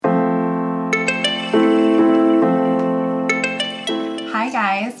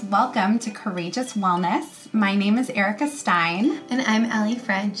guys. Welcome to Courageous Wellness. My name is Erica Stein. And I'm Ellie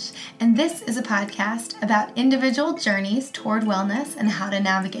French. And this is a podcast about individual journeys toward wellness and how to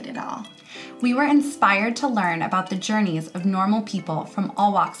navigate it all. We were inspired to learn about the journeys of normal people from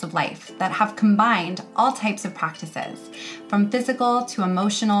all walks of life that have combined all types of practices, from physical to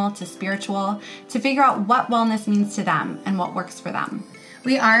emotional to spiritual, to figure out what wellness means to them and what works for them.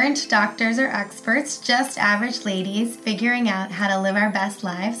 We aren't doctors or experts, just average ladies figuring out how to live our best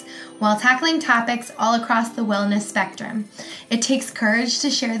lives while tackling topics all across the wellness spectrum. It takes courage to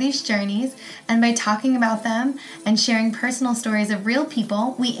share these journeys, and by talking about them and sharing personal stories of real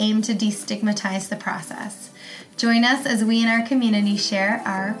people, we aim to destigmatize the process. Join us as we in our community share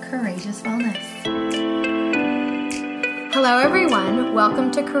our courageous wellness. Hello everyone,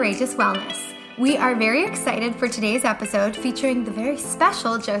 welcome to Courageous Wellness. We are very excited for today's episode featuring the very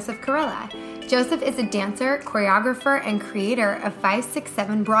special Joseph Carilla. Joseph is a dancer, choreographer, and creator of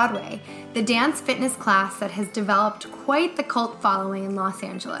 567 Broadway, the dance fitness class that has developed quite the cult following in Los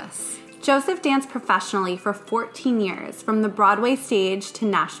Angeles. Joseph danced professionally for 14 years, from the Broadway stage to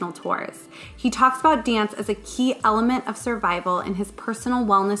national tours. He talks about dance as a key element of survival in his personal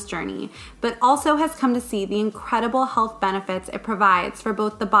wellness journey, but also has come to see the incredible health benefits it provides for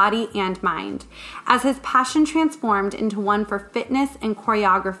both the body and mind. As his passion transformed into one for fitness and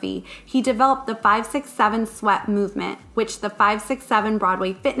choreography, he developed the 567 Sweat movement, which the 567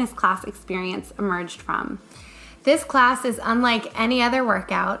 Broadway fitness class experience emerged from. This class is unlike any other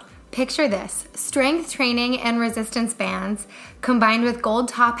workout. Picture this, strength training and resistance bands combined with gold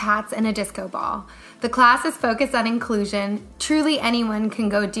top hats and a disco ball. The class is focused on inclusion. Truly anyone can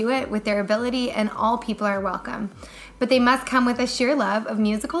go do it with their ability and all people are welcome. But they must come with a sheer love of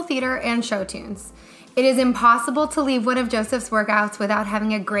musical theater and show tunes. It is impossible to leave one of Joseph's workouts without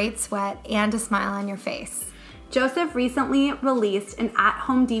having a great sweat and a smile on your face. Joseph recently released an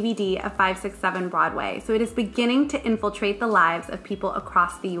at-home DVD of 567 Broadway, so it is beginning to infiltrate the lives of people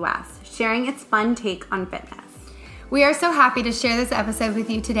across the U.S., sharing its fun take on fitness. We are so happy to share this episode with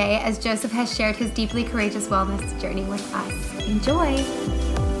you today as Joseph has shared his deeply courageous wellness journey with us. Enjoy!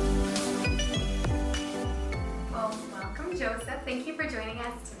 Well, welcome, Joseph. Thank you for joining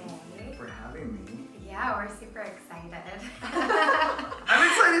us today. Thank you for having me. Yeah, we're super excited. I'm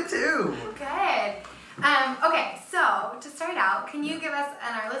excited too! Good. Okay, so to start out, can you give us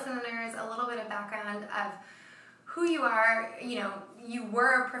and our listeners a little bit of background of who you are? You know, you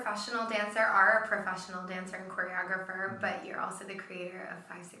were a professional dancer, are a professional dancer and choreographer, but you're also the creator of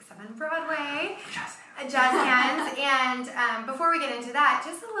 567 Broadway, Jazz Hands. And before we get into that,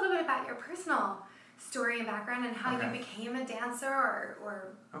 just a little bit about your personal story and background and how you became a dancer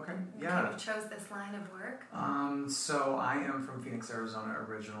or kind of chose this line of work. So I am from Phoenix, Arizona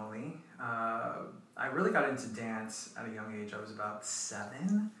originally. I really got into dance at a young age. I was about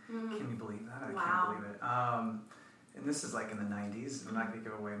 7. Can you believe that? I can't believe it. And this is like in the 90s. I'm not going to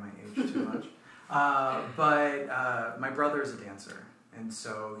give away my age too much. But my brother is a dancer. And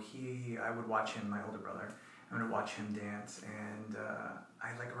so I would watch him, my older brother. I would watch him dance, and I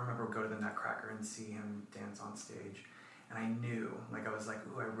remember go to the Nutcracker and see him dance on stage, and I knew, I was like,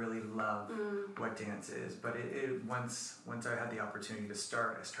 ooh, I really love what dance is. But it once I had the opportunity to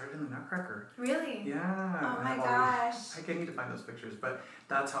start, I started in the Nutcracker. Really? Yeah. Oh my gosh. I need to find those pictures, but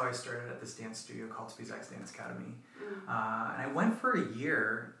that's how I started at this dance studio called Spizak's Dance Academy. And I went for a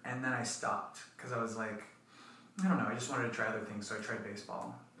year, and then I stopped because I was like, I don't know, I just wanted to try other things, so I tried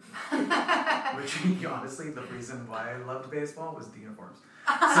baseball. Which, honestly, the reason why I loved baseball was the uniforms.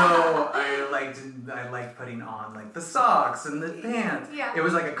 So I liked putting on the socks and the pants. Yeah. It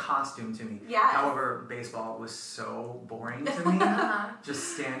was like a costume to me. Yeah. However, baseball was so boring to me.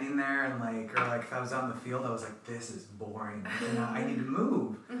 Just standing there and if I was out in the field, I was like, this is boring. I need to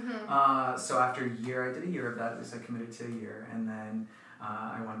move. So after a year, I did a year of that. At least I committed to a year, and then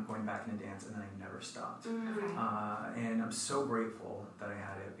I wound up going back into dance, and then I never stopped. And I'm so grateful that I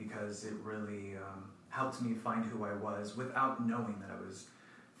had it because it really helped me find who I was without knowing that I was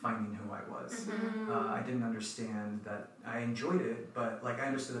finding who I was. I didn't understand that I enjoyed it, but I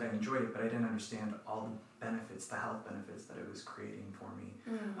understood that I enjoyed it, but I didn't understand all the benefits, the health benefits that it was creating for me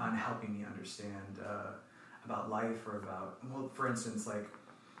and helping me understand about life or about, for instance,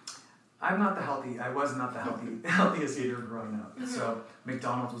 I was not the healthiest eater growing up. So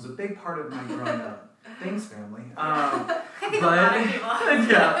McDonald's was a big part of my growing up. Thanks, family. I think a lot of people.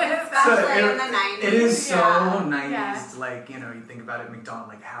 Yeah. Especially in the 90s. It is so 90s. You think about it,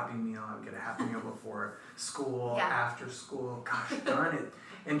 McDonald's, Happy Meal. I would get a Happy Meal before school, after school. Gosh darn it.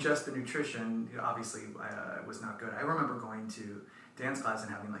 And just the nutrition, obviously, was not good. I remember going to dance class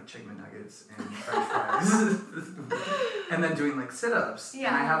and having like chicken nuggets and french fries and then doing like sit-ups. Yeah.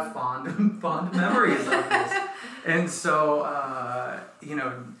 And I have fond memories of this. And so, you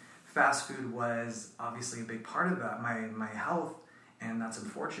know, fast food was obviously a big part of that, my health, and that's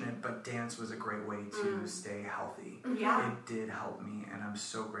unfortunate, but dance was a great way to stay healthy. Yeah. It did help me, and I'm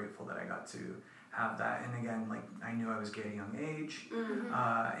so grateful that I got to have that. And again, like, I knew I was gay at a young age,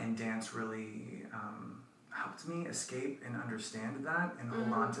 and dance really helped me escape and understand that and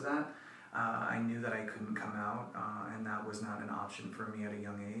hold on to that. I knew that I couldn't come out, and that was not an option for me at a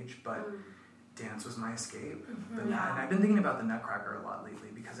young age, but dance was my escape. And I've been thinking about the Nutcracker a lot lately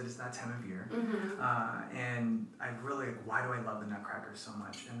because it is that time of year. And I really, why do I love the Nutcracker so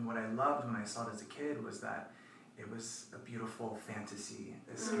much? And what I loved when I saw it as a kid was that it was a beautiful fantasy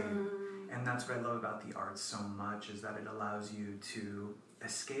escape. And that's what I love about the arts so much, is that it allows you to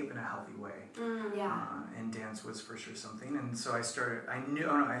escape in a healthy way. And dance was for sure something. And so I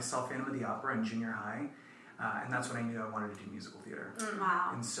saw Phantom of the Opera in junior high. And that's when I knew I wanted to do musical theater.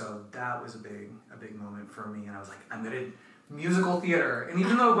 Wow. And so that was a big moment for me. And I was like, I'm going to musical theater. And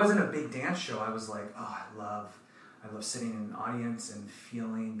even though it wasn't a big dance show, I was like, oh, I love sitting in an audience and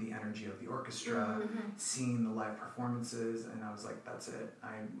feeling the energy of the orchestra, seeing the live performances. And I was like, that's it.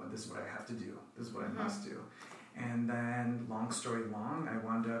 This is what I have to do. This is what I must do. And then, long story long, I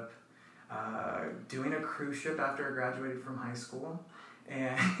wound up doing a cruise ship after I graduated from high school,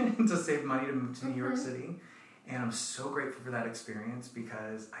 and to save money to move to New York City. And I'm so grateful for that experience,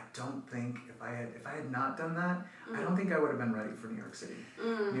 because I don't think if I had not done that, I don't think I would have been ready for New York City.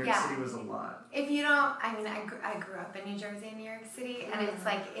 New York City was a lot. If you don't, I mean, I grew up in New Jersey and New York City, and it's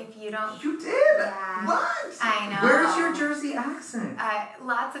like, if you don't... You did? Yeah. What? I know. Where's your Jersey accent?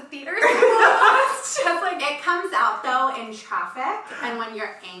 Lots of theaters. It's just like... It comes out though in traffic and when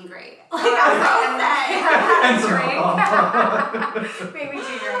you're angry. Like I was saying. Maybe 2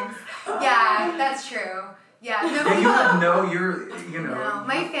 drinks. Yeah, that's true. Yeah, no,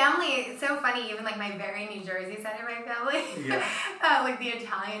 my family, it's so funny, even like my very New Jersey side of my family, like the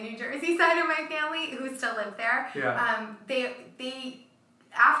Italian New Jersey side of my family who still live there, they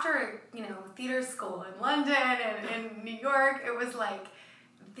after, theater school in London and in New York, it was like,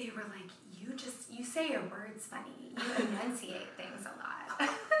 they were like, you say your words funny, you enunciate things a lot.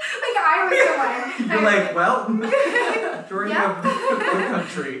 Like I was the one. You're like, well, majority of the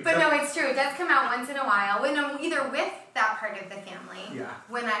country. But no, it's true. It does come out once in a while when I'm either with that part of the family,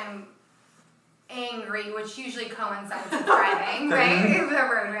 when I'm angry, which usually coincides with driving, right? The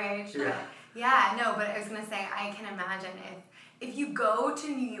road rage. But I was going to say, I can imagine if you go to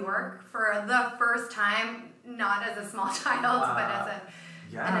New York for the first time, not as a small child, but as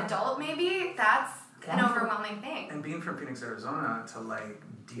an adult maybe, that's an overwhelming thing. And being from Phoenix, Arizona, to like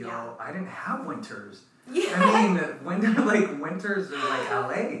deal, I didn't have winters. Yeah. I mean, winters are like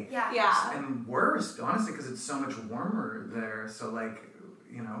LA. Yeah. And worse, honestly, because it's so much warmer there. So like,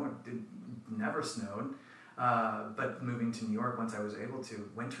 it never snowed. But moving to New York, once I was able to,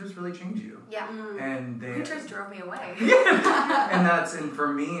 winters really change you. Yeah. And winters drove me away. And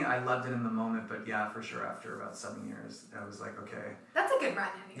for me, I loved it in the moment, but yeah, for sure, after about 7 years, I was like, okay. That's a good run.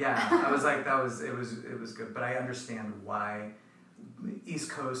 Anyway. Yeah, I was like, it was good, but I understand why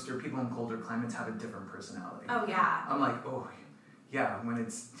East Coast or people in colder climates have a different personality. Oh yeah. I'm like, oh, yeah, when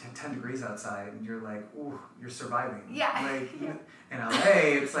it's 10 degrees outside, you're like, ooh, you're surviving. Yeah. Like, in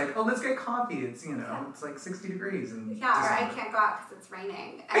LA, it's like, oh, let's get coffee. It's, it's like 60 degrees. And or I can't go out because it's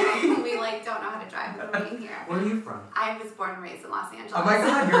raining. And we, don't know how to drive in the rain here. Where are you from? I was born and raised in Los Angeles. Oh my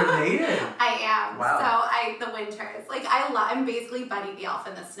God, you're a native. I am. Wow. So, the winters. I'm basically Buddy the Elf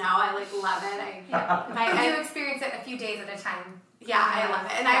in the snow. I, love it. You experience it a few days at a time. Yeah, I love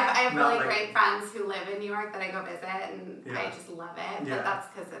it. And I have really great friends who live in New York that I go visit, and I just love it. Yeah. But that's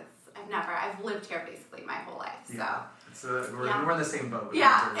because I've lived here basically my whole life. So. Yeah. We're in the same boat.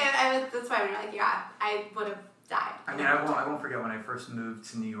 Yeah, and that's why when you're like, I would have died. I mean, I won't forget when I first moved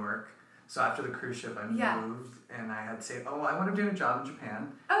to New York. So after the cruise ship, I moved, and I had saved, I want to do a job in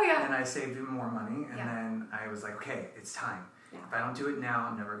Japan. Oh, yeah. And I saved even more money, and then I was like, okay, it's time. Yeah. If I don't do it now,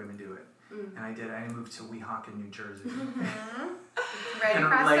 I'm never going to do it. And I did. I moved to Weehawken, New Jersey. Right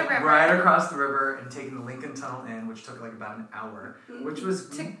across the river. Right across the river, and taking the Lincoln Tunnel in, which took about an hour, which was...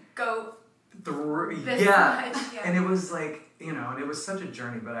 To go... Much, yeah. And it was like, and it was such a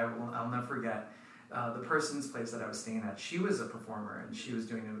journey, but I'll never forget the person's place that I was staying at. She was a performer, and she was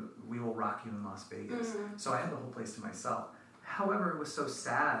doing We Will Rock You in Las Vegas. So I had the whole place to myself. However, it was so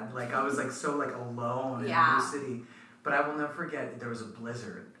sad. I was so alone in a new city. But I will never forget, there was a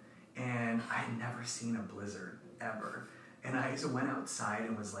blizzard, and I had never seen a blizzard ever. And I just went outside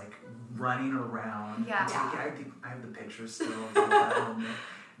and was like running around. Yeah. I have the pictures still.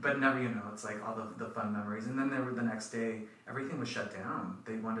 But never, it's like all the fun memories. And then the next day, everything was shut down.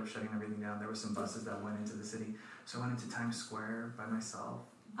 They wound up shutting everything down. There were some buses that went into the city. So I went into Times Square by myself.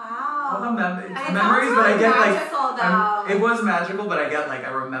 Wow. All the memories, but I get like, it was magical, but I get like,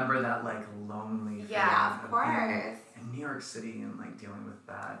 I remember that like lonely yeah, feeling of course. in New York City and like dealing with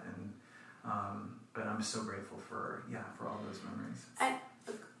that. And, but I'm so grateful for all those memories. And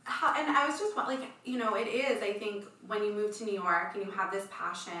I was just like, it is, I think, when you move to New York and you have this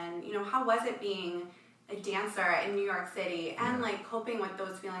passion, how was it being a dancer in New York City and like coping with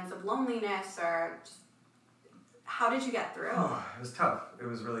those feelings of loneliness, or just, how did you get through? Oh, it was tough. It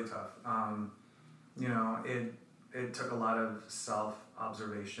was really tough. It took a lot of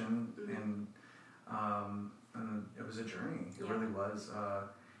self-observation and it was a journey. It really was.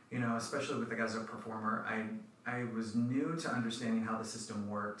 Especially with as a performer, I was new to understanding how the system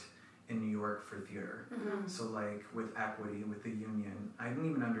worked in New York for theater. Mm-hmm. So like with equity, with the union, I didn't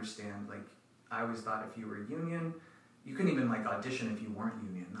even understand, like I always thought if you were union, you couldn't even like audition if you weren't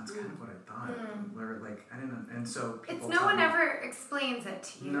union. That's kind of what I thought. Where like I didn't, and so people. It's no one ever explains it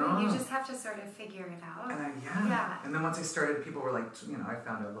to you. No. You just have to sort of figure it out. And And then once I started, people were like, I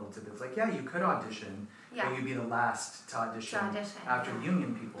found out little tidbits like, you could audition, but you'd be the last to audition after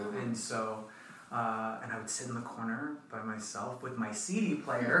union people, and so. And I would sit in the corner by myself with my CD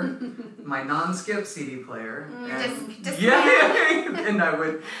player, my non-skip CD player, and I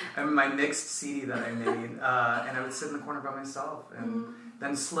would, and my mixed CD that I made, and I would sit in the corner by myself, and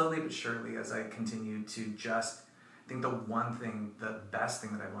then slowly but surely, as I continued to just, I think the best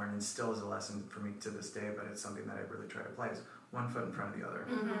thing that I've learned, and still is a lesson for me to this day, but it's something that I really try to apply, is one foot in front of the other.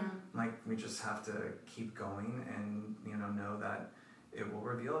 Mm-hmm. Like we just have to keep going, and know that it will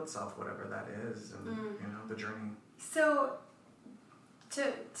reveal itself, whatever that is, and the journey. So,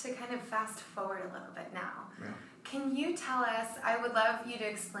 to kind of fast forward a little bit now, can you tell us? I would love you to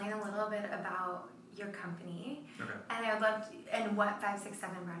explain a little bit about your company, and I would love and what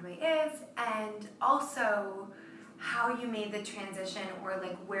 567 Broadway is, and also how you made the transition, or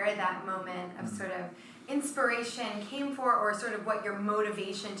like where that moment of sort of inspiration came for, or sort of what your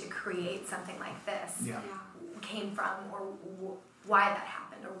motivation to create something like this came from, or why that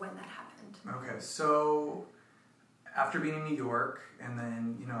happened, or when that happened. Okay, so after being in New York, and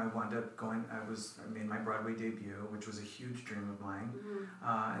then I wound up going. I made my Broadway debut, which was a huge dream of mine.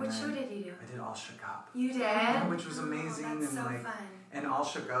 Which show did you do? I did All Shook Up. You did, which was amazing. Oh, that's and so like, fun. And All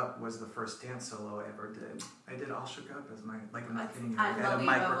Shook Up was the first dance solo I ever did. I did All Shook Up as my I'm not kidding you. I had a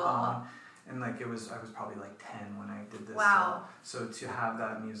microphone, and like I was probably like 10 when I did this. Wow. So to have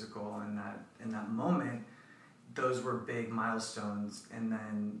that musical and in that moment. Those were big milestones, and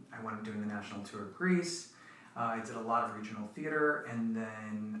then I wound up doing the national tour of Greece. I did a lot of regional theater, and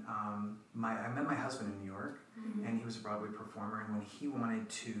then I met my husband in New York, and he was a Broadway performer, and when he wanted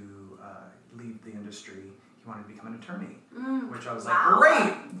to leave the industry, he wanted to become an attorney, which I was like,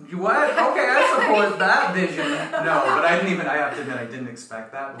 great, you what? Okay, I support that vision. No, but I have to admit, I didn't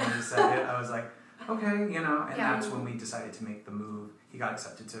expect that, but when he said it, I was like, okay, and that's when we decided to make the move. He got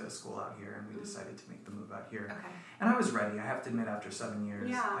accepted to a school out here, and we decided to make the move out here. Okay. And I was ready. I have to admit, after 7 years,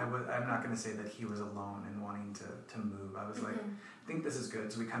 I'm not going to say that he was alone in wanting to move. I was like, I think this is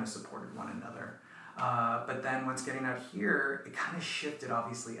good. So we kind of supported one another. But then once getting out here, it kind of shifted,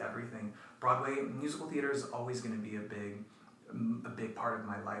 obviously, everything. Broadway musical theater is always going to be a big part of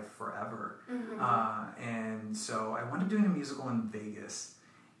my life forever. And so I wound up doing a musical in Vegas.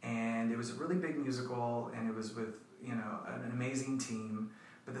 And it was a really big musical, and it was with an amazing team.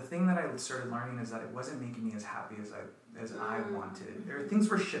 But the thing that I started learning is that it wasn't making me as happy as I wanted. Things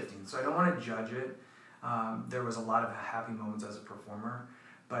were shifting, so I don't want to judge it. There was a lot of happy moments as a performer,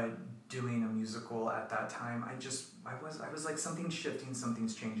 but doing a musical at that time, I was like, something's shifting,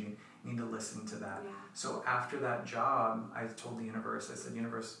 something's changing. I need to listen to that. Yeah. So after that job, I told the universe, I said,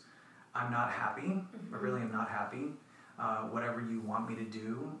 universe, I'm not happy. I really am not happy. Whatever you want me to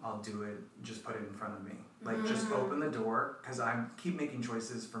do, I'll do it. Just put it in front of me. Like, just open the door, because I keep making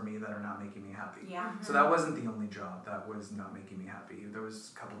choices for me that are not making me happy. Yeah. So that wasn't the only job that was not making me happy. There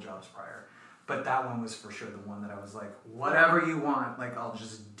was a couple jobs prior. But that one was for sure the one that I was like, whatever you want, like, I'll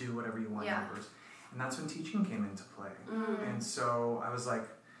just do whatever you want, universe. And that's when teaching came into play. And so I was like,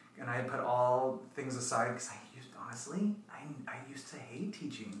 and I had put all things aside, because honestly, I used to hate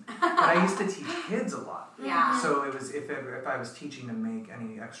teaching, but I used to teach kids a lot. Yeah. So it was if I was teaching to make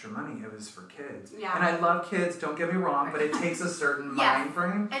any extra money, it was for kids. Yeah. And I love kids. Don't get me wrong, but it takes a certain mind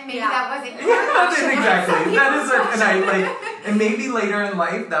frame. And maybe that wasn't your exactly. That is and maybe later in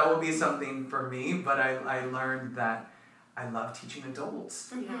life that will be something for me. But I learned that I love teaching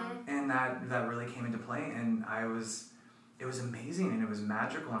adults. And that really came into play, and it was amazing and it was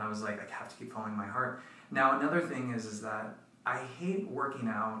magical, and I was like, I have to keep following my heart. Now, another thing is that I hate working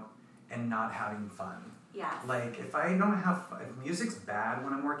out and not having fun. Yes. Like, if I don't have fun, if music's bad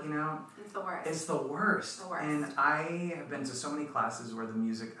when I'm working out, it's the worst. It's the worst. And I have been to so many classes where the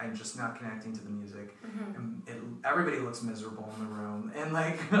music, I'm just not connecting to the music. And everybody looks miserable in the room. And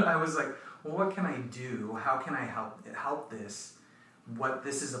like, I was like, well, what can I do? How can I help this?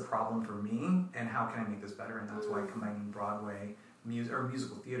 This is a problem for me, and how can I make this better? And that's why combining Broadway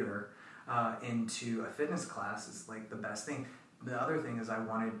musical theater into a fitness class is like the best thing. The other thing is I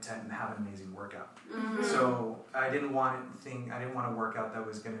wanted to have an amazing workout. So I didn't want a workout that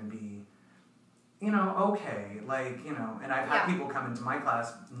was going to be, okay, like, and I've had people come into my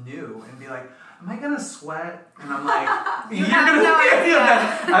class new and be like, am I going to sweat? And I'm like, you're going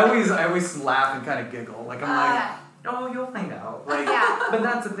to I always laugh and kind of giggle. Like, I'm like, oh, you'll find out. Like, but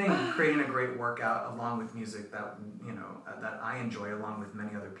that's the thing, creating a great workout along with music that, that I enjoy along with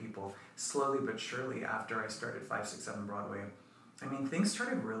many other people. Slowly but surely, after I started 5, 6, 7 Broadway, I mean, things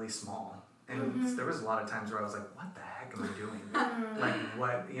started really small. And there was a lot of times where I was like, what the heck am I doing? Like,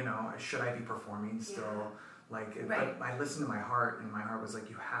 what, should I be performing still? Like, but I listened to my heart, and my heart was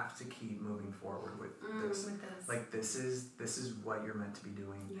like, you have to keep moving forward with this. Like, this is what you're meant to be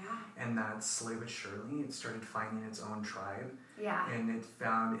doing. Yeah. And that slowly but surely, it started finding its own tribe. Yeah. And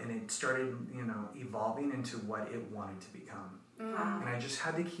it started, evolving into what it wanted to become. And I just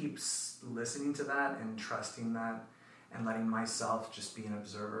had to keep listening to that and trusting that, and letting myself just be an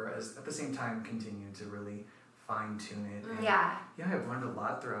observer, as at the same time continue to really fine-tune it. And I've learned a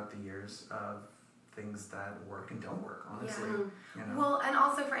lot throughout the years of things that work and don't work, honestly. Well, and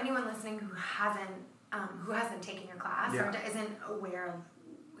also for anyone listening who hasn't taken your class or isn't aware of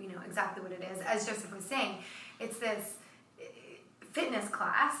exactly what it is, as Joseph was saying, it's this fitness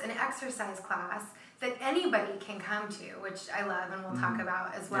class, an exercise class that anybody can come to, which I love and we'll talk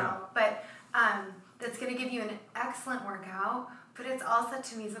about as well. But that's going to give you an excellent workout, but it's all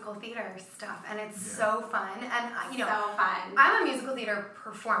such musical theater stuff, and it's so fun. And so fun. I'm a musical theater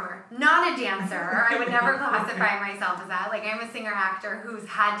performer, not a dancer. I would never classify myself as that. Like, I'm a singer-actor who's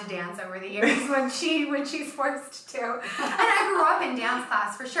had to dance over the years when she's forced to. And I grew up in dance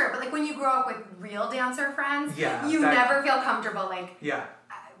class for sure, but like when you grow up with real dancer friends, you never feel comfortable. Like,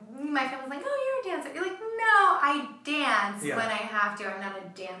 my family's like, oh, you're a dancer. You're like, no, I dance when I have to. I'm not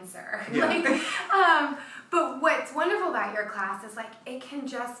a dancer. But what's wonderful about your class is, like, it can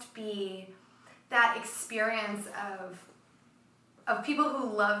just be that experience of people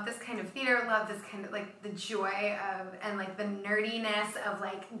who love this kind of theater, love this kind of, like, the joy of, and, like, the nerdiness of,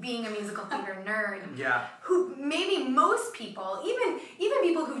 like, being a musical theater nerd. Who maybe most people, even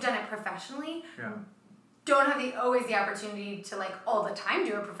people who've done it professionally, don't have always the opportunity to, like, all the time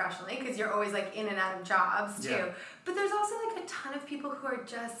do it professionally, because you're always, like, in and out of jobs too. But there's also, like, a ton of people who are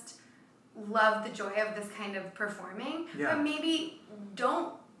just love the joy of this kind of performing, but maybe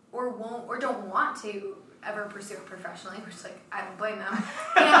don't or won't or don't want to ever pursue it professionally, which, like, I don't blame them.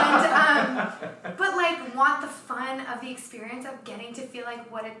 And but, like, want the fun of the experience of getting to feel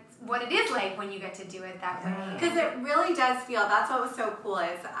like what it is like when you get to do it that way. Because it really does feel. That's what was so cool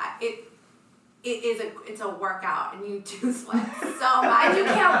is it's a workout, and you do sweat so much. You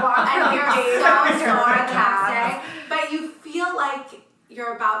can't walk and you're so sore the next day, but you feel like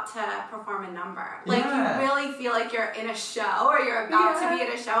you're about to perform a number. Like, you really feel like you're in a show, or you're about to be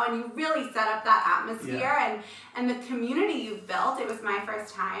at a show, and you really set up that atmosphere and the community you've built. It was my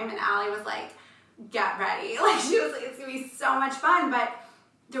first time, and Allie was like, get ready. Like, she was like, it's gonna be so much fun. But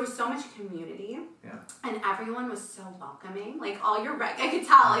there was so much community, and everyone was so welcoming. Like, all your I could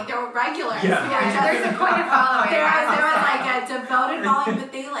tell, like, there were regulars. There's a quite a following. There was like a devoted following,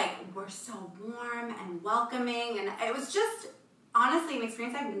 but they, like, were so warm and welcoming, and it was just honestly an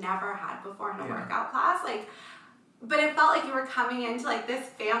experience I've never had before in a workout class. Like, but it felt like you were coming into, like, this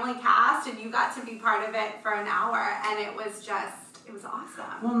family cast, and you got to be part of it for an hour, and it was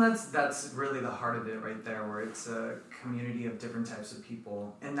awesome. Well, and that's really the heart of it right there, where it's a community of different types of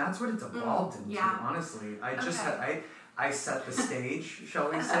people, and that's what it's evolved into. Honestly, I set the stage, shall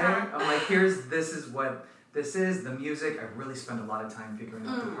we say? I'm like, this is what this is. The music, I really spend a lot of time figuring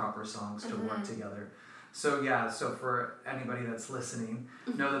out the proper songs to work together. So so for anybody that's listening,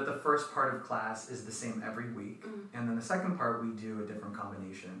 know that the first part of class is the same every week, and then the second part we do a different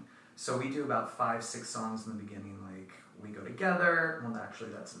combination. So we do about 5, 6 songs in the beginning, like We Go Together. Well,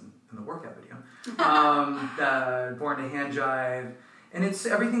 actually, that's in the workout video. Born to Hand Jive, and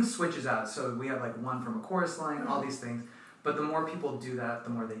everything switches out. So we have, like, one from a chorus line, all these things. But the more people do that, the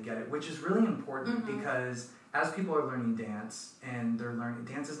more they get it, which is really important because as people are learning dance, and they're learning,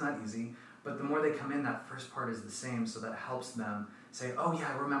 dance is not easy, but the more they come in, that first part is the same, so that helps them say, oh yeah,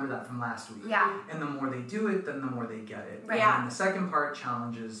 I remember that from last week. Yeah. And the more they do it, then the more they get it. Right. Yeah. And the second part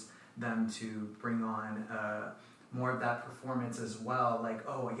challenges them to bring on more of that performance as well. Like,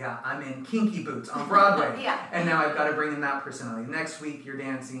 oh yeah, I'm in Kinky Boots on Broadway. Yeah. And now I've got to bring in that personality. Next week you're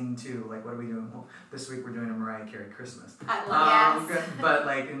dancing to, like, what are we doing? Well, this week we're doing a Mariah Carey Christmas. I love Yes. But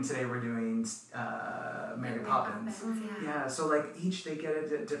like, and today we're doing Mary Poppins. Yeah. Yeah, so like each they get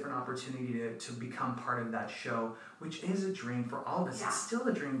a different opportunity to become part of that show, which is a dream for all of us. Yeah. It's still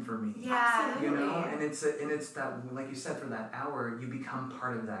a dream for me. Yeah. You know, and it's that, like you said, for that hour you become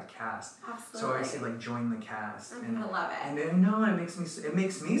part of that cast. Absolutely. So I say, like, join the cast. And I love it. and then, no, it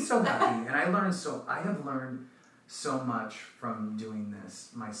makes me so happy. And I have learned so much from doing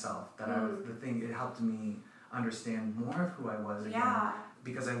this myself, that it helped me understand more of who I was again. Yeah.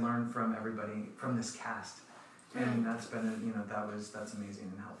 Because I learned from everybody, from this cast. And that's been, that's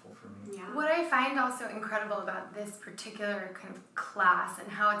amazing and helpful for me. Yeah. What I find also incredible about this particular kind of class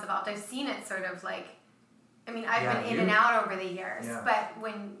and how it's evolved, I've seen it sort of like, I mean, I've been in and out over the years, but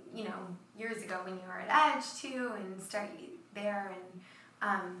when, years ago when you were at Edge too and started there, and,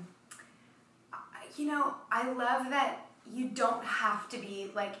 I love that you don't have to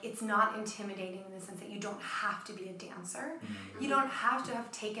be, like, it's not intimidating in the sense that you don't have to be a dancer. Mm-hmm. You don't have to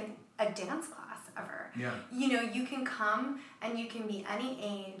have taken a dance class ever. Yeah. You can come and you can be any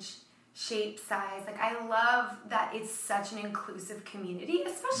age, shape, size. Like, I love that it's such an inclusive community,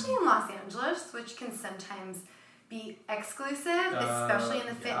 especially in Los Angeles, which can sometimes be exclusive, especially in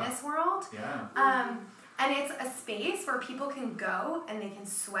the fitness world. Yeah. And it's a space where people can go and they can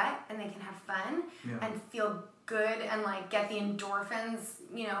sweat and they can have fun and feel good and, like, get the endorphins,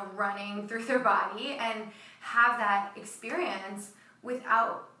 running through their body and have that experience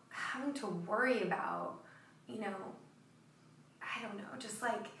without having to worry about, I don't know, just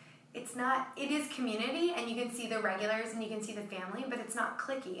like, it is community, and you can see the regulars and you can see the family, but it's not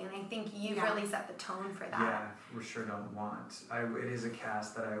cliquey, and I think you've really set the tone for that. Yeah, we sure don't want. It is a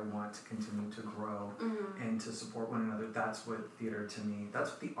cast that I want to continue to grow and to support one another. That's what theater, to me, that's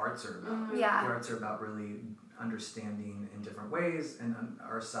what the arts are about. Mm-hmm. Yeah. The arts are about really understanding in different ways and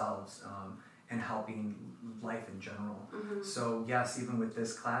ourselves, and helping life in general. Mm-hmm. So yes, even with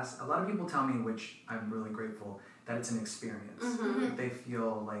this class, a lot of people tell me, which I'm really grateful, that it's an experience. Mm-hmm. They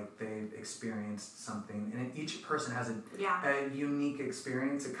feel like they've experienced something, and each person has a unique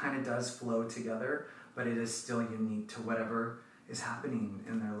experience. It kind of does flow together, but it is still unique to whatever is happening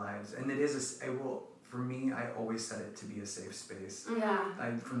in their lives. And it is for me, I always set it to be a safe space.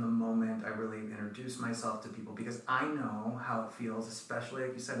 Yeah. From the moment I really introduce myself to people, because I know how it feels, especially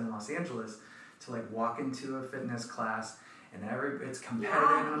like you said in Los Angeles, to like walk into a fitness class and it's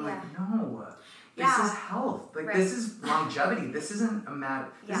competitive, and I'm like, no. This is health. Like, this is longevity. This isn't a matter.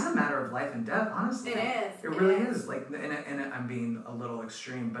 This is a matter of life and death. Honestly, it is. It really is. Like, and I'm being a little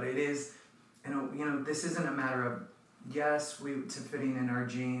extreme, but it is. This isn't a matter of to fitting in our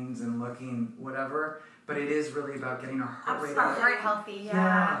jeans and looking whatever. But it is really about getting our heart rate up. Our heart healthy.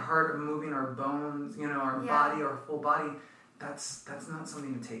 Yeah, our heart, moving our bones. Our body, our full body. That's not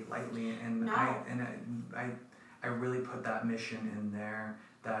something to take lightly. And I really put that mission in there.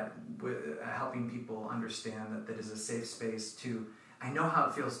 That helping people understand that is a safe space I know how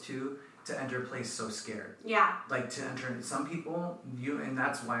it feels too to enter a place so scared. Yeah. Like, to enter, some people, and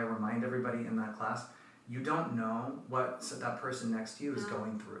that's why I remind everybody in that class, you don't know what that person next to you is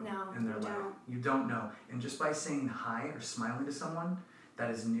going through in their life. You don't know. And just by saying hi or smiling to someone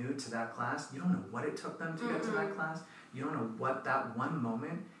that is new to that class, you don't know what it took them to get to that class. You don't know what that one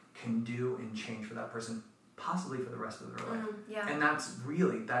moment can do and change for that person, possibly for the rest of their life. And that's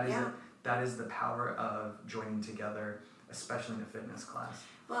really, that is the power of joining together, especially in a fitness class.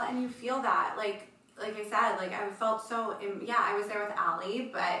 Well, and you feel that, like I said, like, I felt so, I was there with Allie,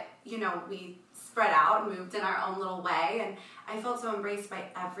 but, we spread out and moved in our own little way, and I felt so embraced by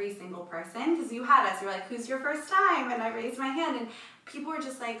every single person, because you had us, you were like, who's your first time? And I raised my hand, and people were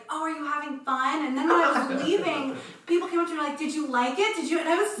just like, oh, are you having fun? And then when I was leaving, people came up to me like, did you like it? Did you? And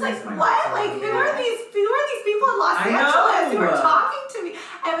I was just like, what? Like, who are these people in Los Angeles who are talking to me?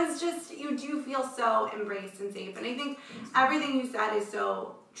 I was just, you do feel so embraced and safe. And I think everything you said is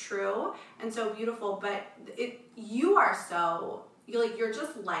so true and so beautiful, but you are so, you're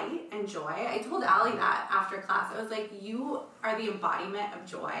just light and joy. I told Allie that after class. I was like, you are the embodiment of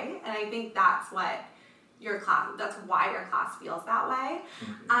joy. And I think that's what that's why your class feels that way.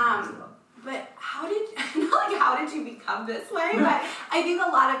 But how did you become this way? But I think a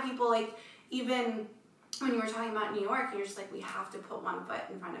lot of people, like, even when you were talking about New York, you're just like, we have to put one foot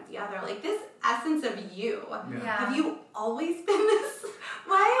in front of the other. Like this essence of you. Yeah. Have you always been this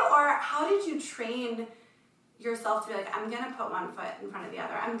way? Or how did you train yourself to be like, I'm going to put one foot in front of the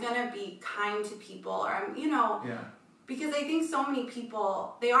other. I'm going to be kind to people, or I'm, because I think so many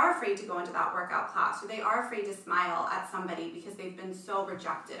people, they are afraid to go into that workout class, or they are afraid to smile at somebody because they've been so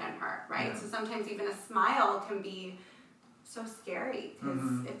rejected and hurt, right? Yeah. So sometimes even a smile can be so scary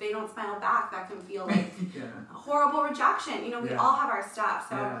because if they don't smile back, that can feel like a horrible rejection. We all have our stuff.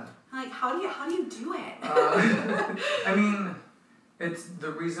 So like, how do you do it? I mean, it's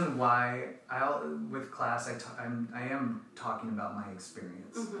the reason why with class I am talking about my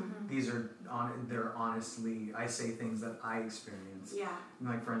experience. These are they're honestly, I say things that I experience. Yeah.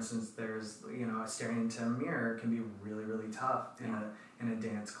 Like for instance, there's staring into a mirror can be really, really tough in a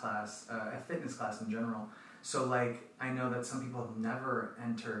dance class, a fitness class in general. So like I know that some people have never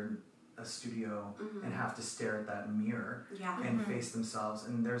entered a studio and have to stare at that mirror and face themselves,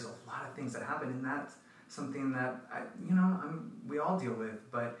 and there's a lot of things that happen, and that's something that we all deal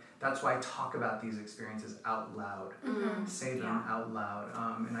with, but that's why I talk about these experiences out loud, say them out loud.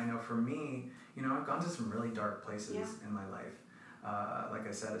 And I know for me, I've gone to some really dark places in my life. Like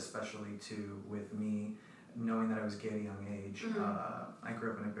I said, especially with me knowing that I was gay at a young age. I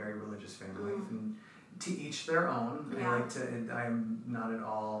grew up in a very religious family, and to each their own. I'm not at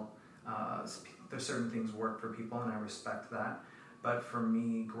all. There's certain things work for people, and I respect that. But for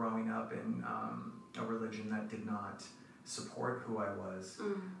me, growing up in a religion that did not support who I was,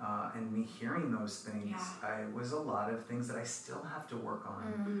 and me hearing those things, it was a lot of things that I still have to work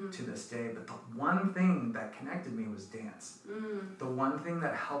on to this day. But the one thing that connected me was dance. The one thing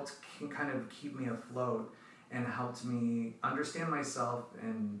that helped kind of keep me afloat and helped me understand myself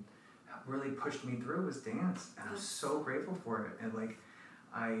and really pushed me through was dance. And I'm so grateful for it. And like,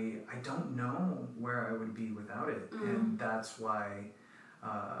 I don't know where I would be without it. And that's why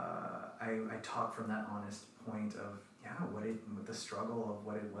I talk from that honest point of the struggle of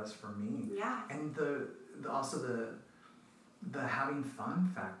what it was for me. Yeah. And also the having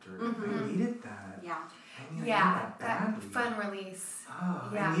fun factor. I needed that. Yeah. I needed that badly. That fun release.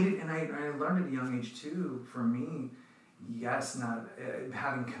 I needed, and I learned at a young age too. For me, not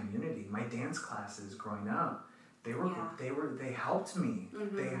having community. My dance classes growing up, they helped me.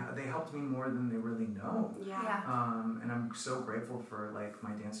 They helped me more than they really know. And I'm so grateful for like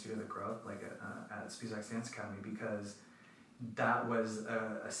my dance studio that grew up like at Spizak Dance Academy, because that was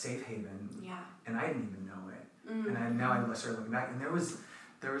a safe haven. And I didn't even know it. And now I started looking back, and there was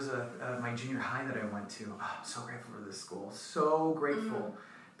my junior high that I went to. Oh, I'm so grateful for this school. So grateful.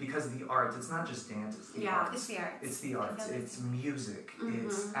 Because the arts, it's not just dance, it's the arts. It's the arts. It's the arts. It's music.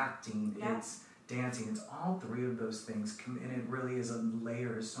 It's acting. It's dancing. It's all three of those things. And it really is so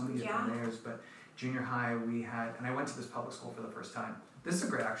many different layers. But junior high, we had, and I went to this public school for the first time. This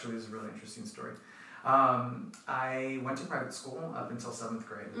is a really interesting story. I went to private school up until 7th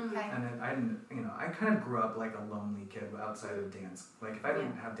grade. And I didn't, I kind of grew up like a lonely kid outside of dance. Like if I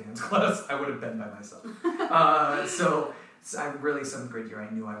didn't have dance class, I would have been by myself. So I really, 7th grade year, I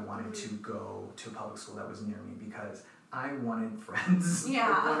knew I wanted to go to a public school that was near me because I wanted friends.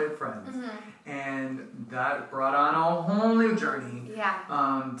 I wanted friends. And that brought on a whole new journey.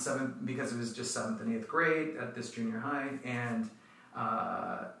 Because it was just 7th and 8th grade at this junior high. And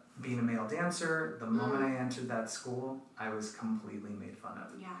being a male dancer, the moment I entered that school, I was completely made fun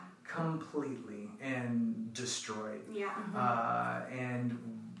of. Completely. And destroyed.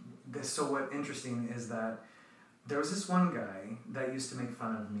 So what interesting is that there was this one guy that used to make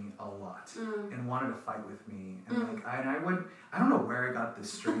fun of me a lot and wanted to fight with me, and I don't know where I got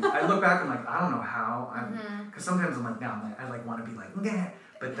this strength. I look back and I'm like, I don't know how. Because sometimes I'm like, I want to be like, nah.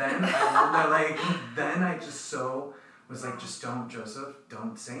 But then I just was like, just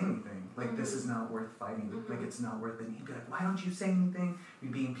don't say anything. Like this is not worth fighting. Like it's not worth it. And he'd be like, why don't you say anything?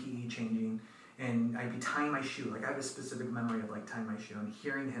 We'd be in PE changing, and I'd be tying my shoe. Like I have a specific memory of like tying my shoe and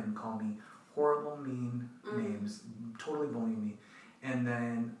hearing him call me horrible, mean names, totally bullying me. And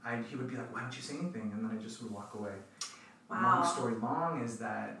then he would be like, why don't you say anything? And then I just would walk away. Long story long is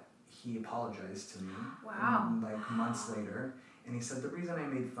that he apologized to me like months later. And he said, the reason I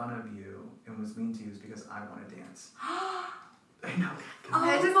made fun of you and was mean to you is because I want to dance. I know.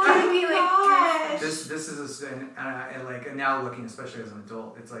 This is like now looking, especially as an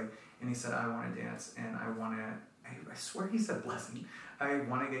adult, it's like, and he said, I want to dance and I swear he said blessing. I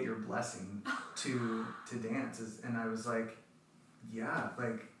want to get your blessing to dance. And I was like, yeah,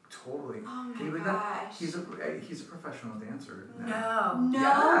 like totally. Oh my Can you believe gosh. that? He's a professional dancer now.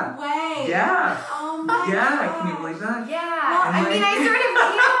 No way. Yeah. Oh my gosh. gosh. Can you believe that? Yeah. Well, I mean, I sort of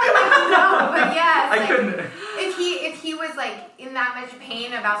can't, no, but yes. I couldn't.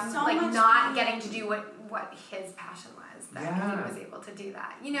 pain about So like much not pain. getting to do what his passion was, that Yeah. he was able to do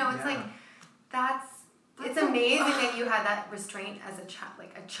that. You know, it's like That's it's amazing that you had that restraint as a child,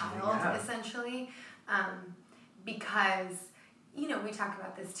 Yeah. essentially, because you know we talk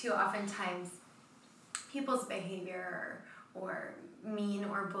about this too. Oftentimes, people's behavior or mean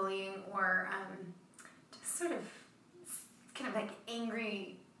or bullying or just sort of kind of like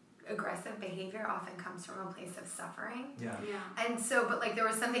angry, aggressive behavior often comes from a place of suffering. Yeah. And so, but like there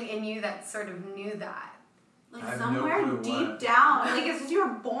was something in you that sort of knew that. like I have somewhere no clue deep what. down, like it's just you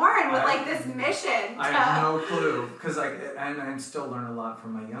were born with like this mission. I have no clue, because and I still learn a lot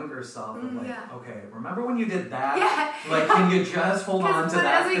from my younger self of like, Yeah. okay, remember when you did that? Yeah. Like, can you just hold on to But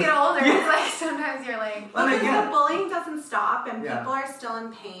that? as we get older, it's like sometimes you're like, Well, Because again- the bullying doesn't stop and Yeah. people are still in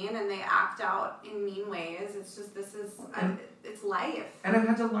pain and they act out in mean ways. It's just, it's life. And I've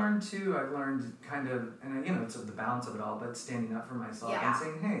had to learn too. I've learned kind of, and you know, it's the balance of it all, but standing up for myself Yeah. and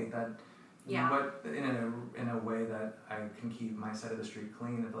saying, hey, that, Yeah. what in a way that I can keep my side of the street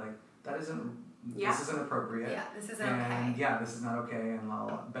clean. Of like, that isn't, Yeah. this isn't appropriate. yeah, this isn't And okay. yeah, this is not okay, and la,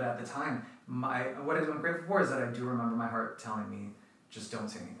 la, la. But at the time, what I'm grateful for is that I do remember my heart telling me, just don't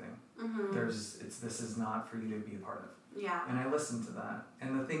say anything. Mm-hmm. This is not for you to be a part of. Yeah. And I listened to that.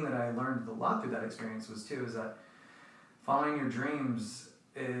 And the thing that I learned a lot through that experience was too, is that following your dreams,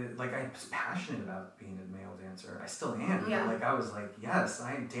 like I was passionate about being a male dancer. I still am. Yeah. But like I was like, yes,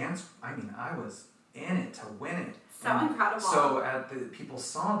 I dance. I mean, I was in it to win it. So And incredible. So people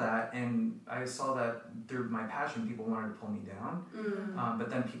saw that, and I saw that through my passion, people wanted to pull me down. Mm. But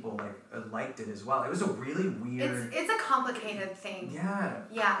then people liked it as well. It was a really weird. It's a complicated thing. Yeah.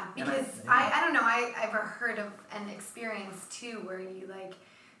 Yeah, And because I- I don't know, I ever heard of an experience too where you like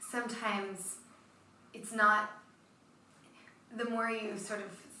sometimes it's not the more you sort of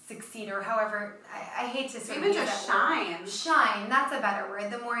succeed or however I hate to sort Even of use just that word. shine. Shine, that's a better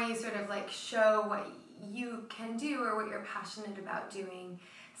word. The more you sort of like show what you can do or what you're passionate about doing,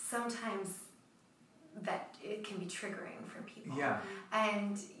 sometimes that it can be triggering for people. Yeah.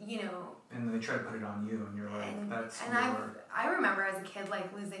 And you know, And they try to put it on you, and you're like, that's your. I remember as a kid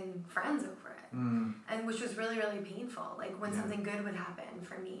like losing friends over it. Mm. And which was really, really painful. Like when Yeah. something good would happen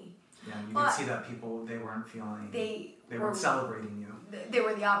for me. Yeah, you Well, could see that people, they weren't feeling. They They weren't celebrating you. They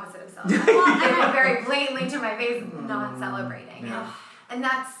were the opposite of celebrating. They were very blatantly to my face not Mm, celebrating. yeah. And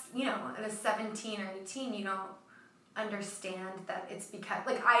that's, you know, at a 17 or 18, you don't understand that it's because,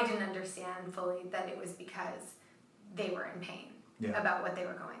 like I didn't understand fully that it was because they were in pain Yeah. about what they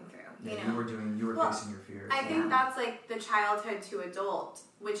were going through. Yeah, You know? you were Well, facing your fears. I yeah. think that's like the childhood to adult,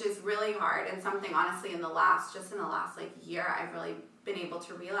 which is really hard and something honestly in the last like year I've really been able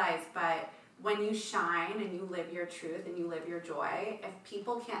to realize. But when you shine and you live your truth and you live your joy, if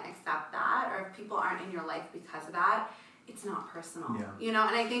people can't accept that or if people aren't in your life because of that, it's not personal. Yeah. You know,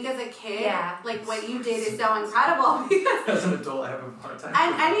 and I think as a kid, Yeah. like what you did is so incredible because As an adult, I have a hard time.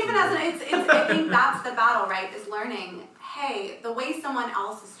 and even as an it's I think that's the battle, right? Is learning, hey, the way someone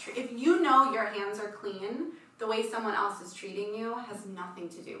else is if you know your hands are clean, the way someone else is treating you has nothing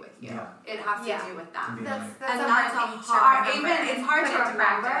to do with you. Yeah. It has to Yeah. do with To them. be That's like- that's And a that's hard a thing to hard remember. it's hard Put to into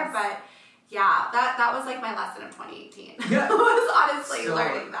remember, practice. but yeah, that was like my lesson of 2018. Yeah. was honestly So,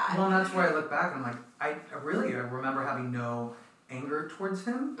 learning that. Well, and that's where I look back and I'm like, I remember having no anger towards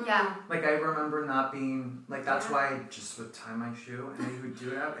him. Yeah. Like I remember not being like that's Yeah. why I just would tie my shoe and he would do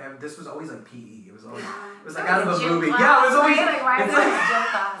it. This was always like PE. It was always Yeah. it was like out of a Gym movie. class, Yeah, it was always right? Like, why is it's it like, gym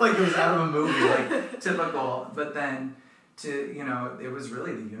class? like it was out of a movie, like typical. But then it was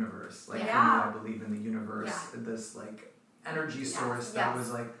really the universe. Like Yeah. for me, I believe in the universe. This like energy source that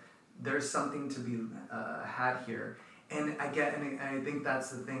was like there's something to be had here. And I think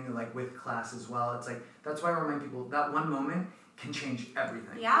that's the thing, like with class as well. It's like that's why I remind people that one moment can change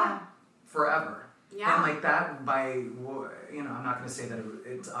everything Yeah. forever. Yeah. And like that I'm not going to say that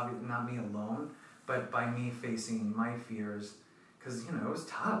it's obviously not me alone, but by me facing my fears, because it was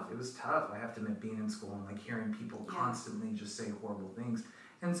tough. It was tough. I have to admit, being in school and like hearing people constantly just say horrible things,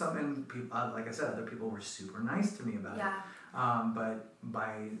 and people, like I said, other people were super nice to me about it. But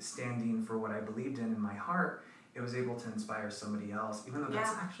by standing for what I believed in my heart, it was able to inspire somebody else, even though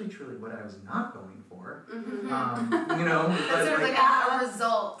that's actually truly what I was not going for. Mm-hmm. It's But sort of like a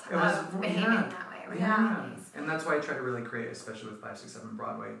result it was- of behaving yeah. that way, right? Yeah. And that's why I try to really create, especially with 567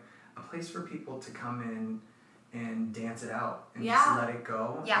 Broadway, a place for people to come in and dance it out and just let it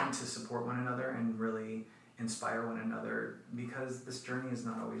go and to support one another and really inspire one another, because this journey is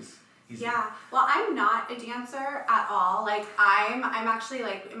not always easy. Yeah. Well, I'm not a dancer at all. Like I'm actually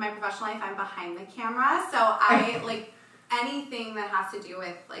like in my professional life, I'm behind the camera. So I like anything that has to do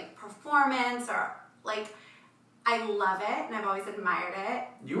with like performance or like I love it, and I've always admired it.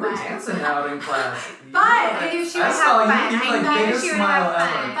 You were dancing out in class. I knew she would have fun. I knew she would have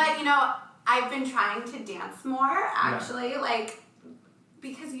fun. But, you know, I've been trying to dance more, actually, like,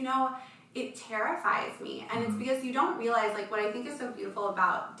 because, you know, it terrifies me. And it's because you don't realize, like, what I think is so beautiful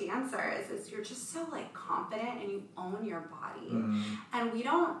about dancers is you're just so, like, confident and you own your body. And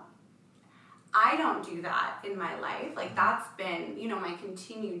I don't do that in my life. Like, that's been, you know, my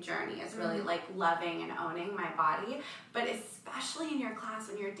continued journey is really, like, loving and owning my body. But especially in your class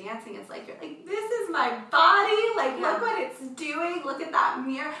when you're dancing, it's like, you're like, this is my body. Like, look what it's doing. Look at that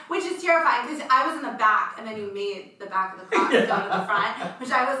mirror. Which is terrifying because I was in the back and then you made the back of the class go to the front.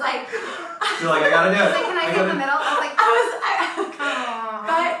 Which I was like... You're like, I gotta do it. Like, can I get in the middle? I was like...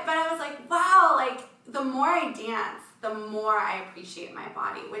 But I was like, wow, like, the more I dance, the more I appreciate my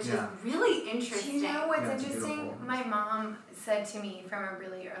body, which is really interesting. Do you know what's interesting? Beautiful. My mom said to me from a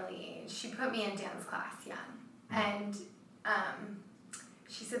really early age, she put me in dance class young. And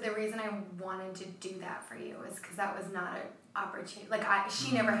she said the reason I wanted to do that for you was because that was not an opportunity. Like,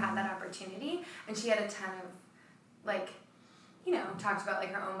 she never had that opportunity. And she had a ton of, like, you know, talked about,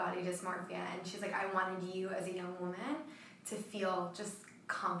 like, her own body dysmorphia. And she's like, I wanted you as a young woman to feel just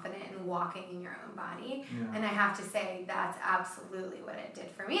confident in walking in your own body. And I have to say that's absolutely what it did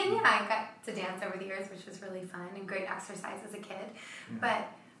for me. And I got to dance over the years, which was really fun and great exercise as a kid. But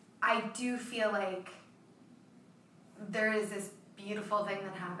I do feel like there is this beautiful thing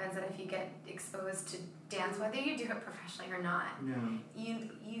that happens that if you get exposed to dance, whether you do it professionally or not,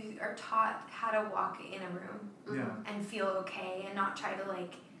 you are taught how to walk in a room and feel okay and not try to,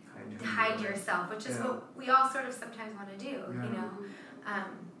 like, hide yourself, which is what we all sort of sometimes want to do, you know.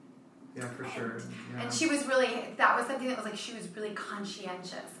 For sure. And she was really, that was something that was like, she was really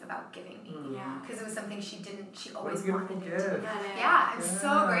conscientious about giving me. Because it was something she always wanted to do. I'm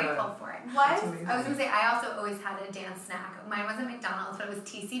so grateful for it. I was going to say, I also always had a dance snack. Mine wasn't McDonald's, but it was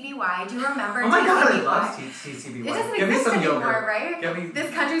TCBY. Do you remember TCBY? Oh my God, I love TCBY. It doesn't Give exist me some anymore, yogurt. right?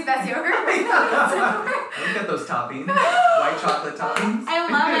 This country's best yogurt? Look at those toppings. White chocolate toppings. I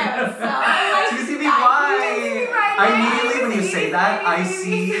love it. So TCBY. Immediately when you say that, I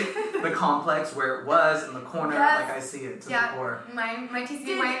see the complex where it was in the corner. Like, I see it to the core. My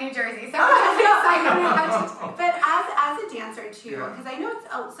TCBY in New Jersey. So I'm excited. But as a dancer too, because I know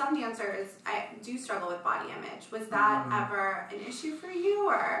some dancers do struggle with body image. Was that ever an issue for you,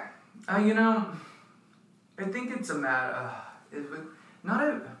 or? You know, I think it's a matter.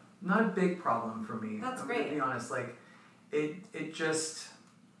 Not a big problem for me. That's great. To be honest, like it just.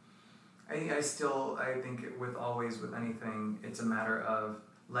 I think with anything, it's a matter of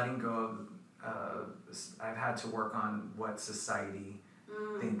letting go of. I've had to work on what society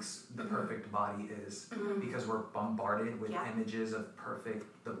thinks the perfect body is, because we're bombarded with images of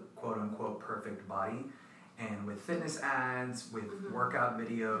the quote unquote perfect body, and with fitness ads, with workout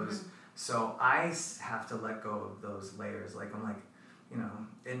videos. So I have to let go of those layers. Like, I'm like, you know,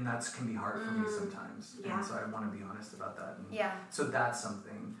 and that can be hard for me sometimes. And so I want to be honest about that. And so that's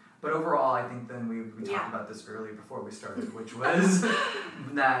something. But overall, I think then we talked about this earlier before we started, which was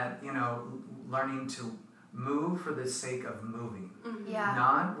that, you know, learning to move for the sake of moving.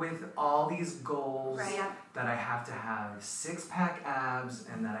 Not with all these goals that I have to have 6-pack abs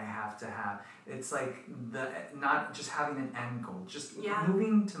and that I have to have. It's like not just having an end goal, just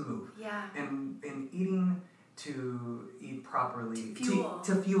moving to move. And eating to eat properly.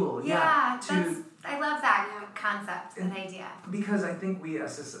 To fuel. I love that concept, that idea. Because I think we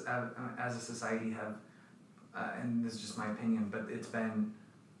as a society have, and this is just my opinion, but it's been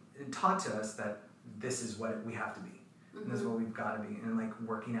taught to us that this is what we have to be. And this is what we've got to be. And like,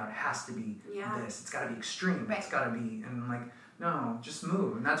 working out has to be this. It's got to be extreme. It's got to be, and I'm like, no, just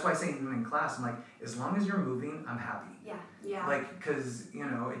move. And that's why I say even in class, I'm like, as long as you're moving, I'm happy. Like, because, you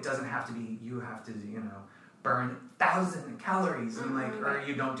know, it doesn't have to be, you have to, you know, burn 1,000 calories and like, or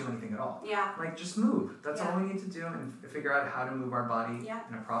you don't do anything at all. Like, just move. That's all we need to do, and figure out how to move our body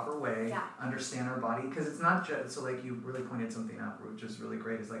in a proper way, understand our body. Because it's not just, so like, you really pointed something out, which is really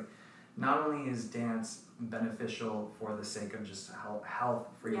great. Is like, not only is dance beneficial for the sake of just health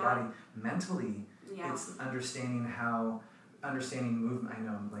for your body, mentally, it's understanding movement. I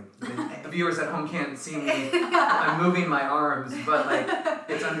know, like, the viewers at home can't see me. I'm moving my arms, but like,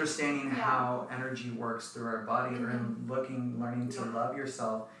 it's understanding how energy works through our body, and learning to love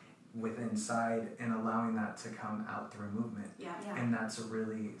yourself within inside, and allowing that to come out through movement. And that's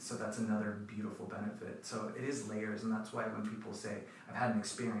that's another beautiful benefit. So it is layers, and that's why when people say, I've had an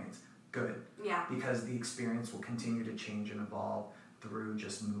experience, good. Because the experience will continue to change and evolve through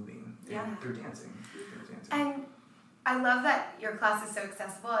just moving, and through dancing. And I love that your class is so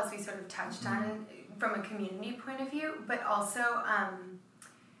accessible, as we sort of touched on. from a community point of view, but also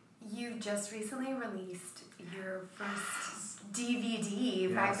you just recently released your first DVD,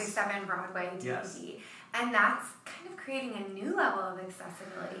 567 Broadway DVD. Yes. And that's kind of creating a new level of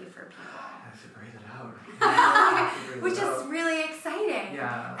accessibility for people. I have to breathe it out. Which is really exciting.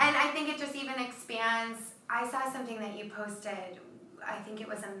 Yeah. And I think it just even expands. I saw something that you posted. I think it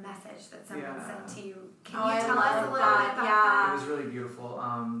was a message that someone sent to you. Can you tell us a little bit about that? It was really beautiful.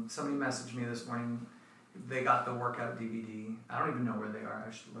 Somebody messaged me this morning. They got the workout DVD. I don't even know where they are.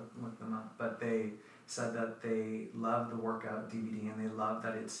 I should look them up. But they said that they love the workout DVD and they love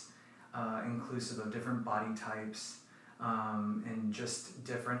that it's inclusive of different body types and just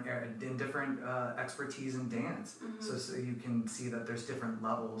different expertise in dance. So you can see that there's different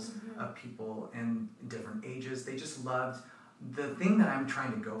levels of people and different ages. They just loved the thing that I'm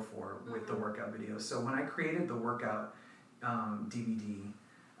trying to go for with the workout video. So when I created the workout DVD,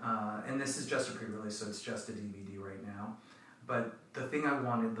 and this is just a pre-release, so it's just a DVD right now, but the thing I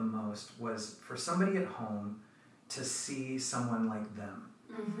wanted the most was for somebody at home to see someone like them.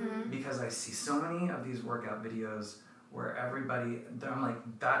 Because I see so many of these workout videos where everybody, I'm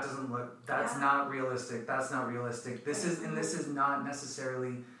like, that doesn't look, that's not realistic, that's not realistic. This is not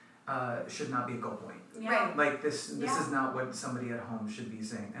necessarily, should not be a goal point. Right. Like this is not what somebody at home should be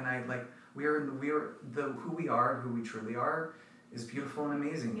saying. And I like, who we truly are is beautiful and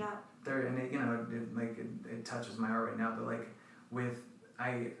amazing. Yeah. There, and it touches my heart right now, but like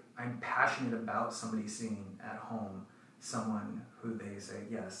I'm passionate about somebody seeing at home someone who they say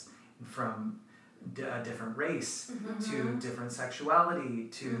yes, from a different race to different sexuality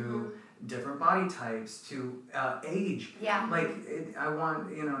to different body types to age. Yeah. Like I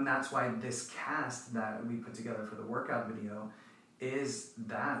want, and that's why this cast that we put together for the workout video is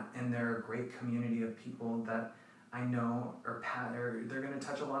that, and they're a great community of people that I know they're going to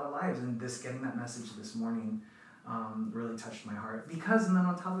touch a lot of lives. And getting that message this morning really touched my heart because, and then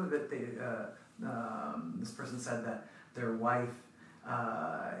on top of it, this person said that their wife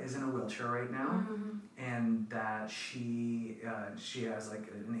is in a wheelchair right now, and that she has like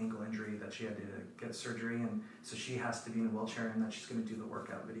an ankle injury that she had to get surgery, and so she has to be in a wheelchair, and that she's going to do the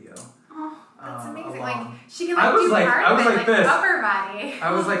workout video. Oh, that's amazing! Along. Like she can do part of it, like this. upper body.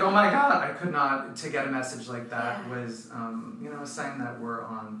 I was like, oh my god, I could not. To get a message like that was, a sign that we're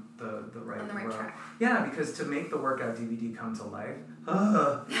on the right road. Track. Yeah, because to make the workout DVD come to life,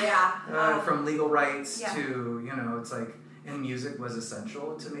 from legal rights to it's like. And music was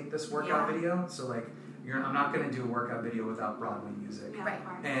essential to make this workout video. So like, I'm not going to do a workout video without Broadway music. Right.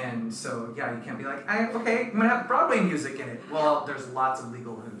 And so you can't be like, I'm going to have Broadway music in it. Well, there's lots of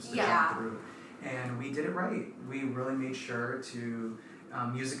legal hoops to jump through. And we did it right. We really made sure to,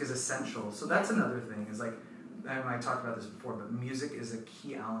 music is essential. So that's another thing is like, I talked about this before, but music is a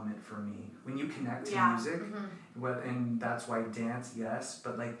key element for me. When you connect to music, and that's why dance,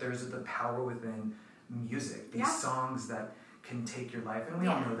 but like there's the power within music, these songs that can take your life, and we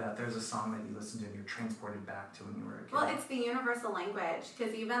all know that there's a song that you listen to and you're transported back to when you were a kid. Well, it's the universal language,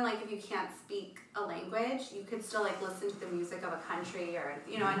 because even like if you can't speak a language, you could still like listen to the music of a country or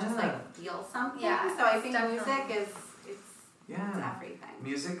and just like feel something. So I think music is it's everything.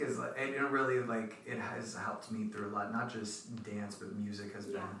 Music is like it really like it has helped me through a lot, not just dance, but music has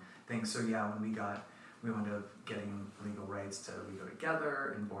been things. So when we wound up getting legal rights to We Go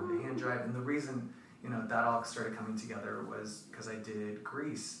Together and Born to Hand Drive, and the reason that all started coming together was because I did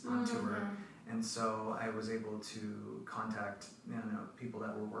Grease on tour, and so I was able to contact people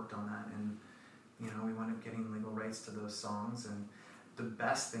that worked on that, and we wound up getting legal rights to those songs. And the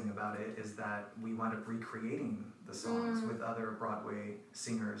best thing about it is that we wound up recreating the songs with other Broadway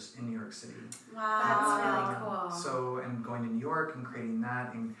singers in New York City. Wow, that's really cool. So, and going to New York and creating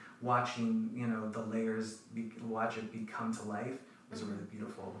that and watching the layers watch it become to life was a really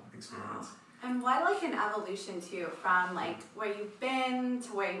beautiful experience. Wow. And what like an evolution too, from like where you've been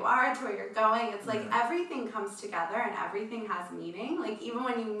to where you are to where you're going. It's like everything comes together and everything has meaning. Like even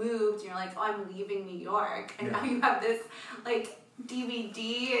when you moved, you're like, oh, I'm leaving New York, and now you have this like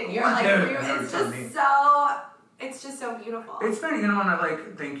DVD, and you're like, it's just so beautiful. It's been, and I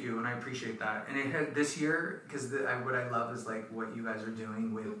like thank you, and I appreciate that. And it had this year because what I love is like what you guys are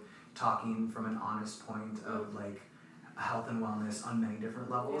doing with talking from an honest point of like health and wellness on many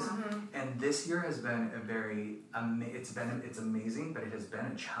different levels. And this year has been it's amazing, but it has been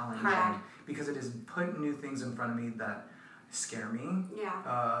a challenge because it has put new things in front of me that scare me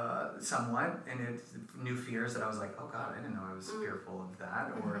somewhat, and it's new fears that I was like, oh god, I didn't know I was fearful of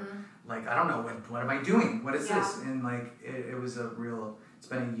that, or like I don't know what am I doing, what is this, and like it was it's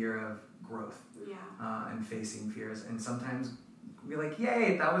been a year of growth and facing fears, and sometimes be like,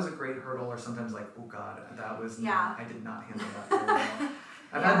 yay, that was a great hurdle, or sometimes like, oh God, that was I did not handle that very well.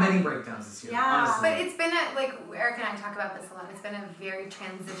 I've had many breakdowns this year, honestly. But it's been Eric and I talk about this a lot, it's been a very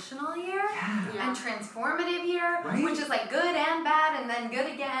transitional year and transformative year, which is like good and bad and then good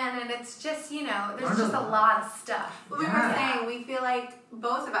again, and it's just, there's just a lot of stuff. Well, we were saying, we feel like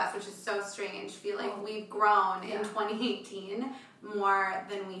both of us, which is so strange, feel like we've grown in 2018 more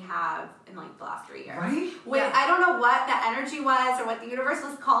than we have in like the last 3 years. Right? I don't know what the energy was or what the universe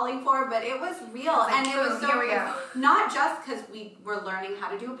was calling for, but it was real. It was so real. Not just because we were learning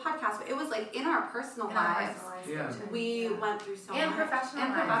how to do a podcast, but it was like in our personal lives. We went through so much. And professional.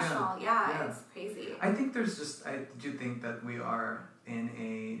 It's crazy. I think I do think that we are in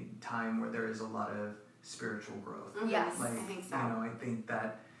a time where there is a lot of spiritual growth. Yes, I think so. I think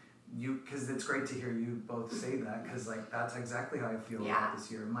that because it's great to hear you both say that, because that's exactly how I feel about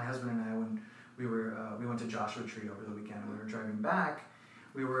this year. My husband and I, when we went to Joshua Tree over the weekend, and we were driving back,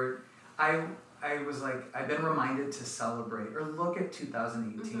 I was like, I've been reminded to celebrate or look at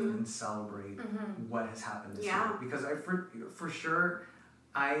 2018 and celebrate what has happened this year, because I for sure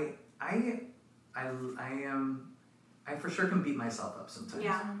I for sure can beat myself up sometimes.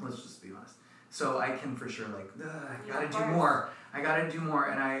 Let's just be honest. So I can for sure I gotta do more. I gotta do more,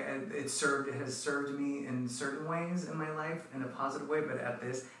 and it has served me in certain ways in my life in a positive way. But at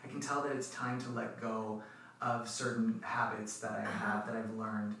this, I can tell that it's time to let go of certain habits that I have that I've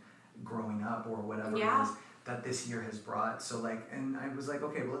learned growing up or whatever it is that this year has brought. So and I was like,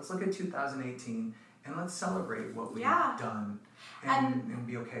 okay, well, let's look at 2018 and let's celebrate what we've done and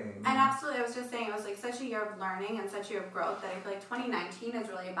be okay. And absolutely, I was just saying, it was like such a year of learning and such a year of growth that I feel like 2019 is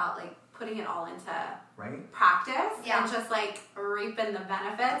really about putting it all into practice and just reaping the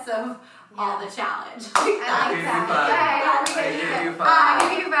benefits of all the challenge. I give you five.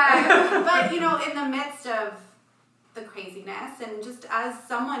 But in the midst of the craziness, and just as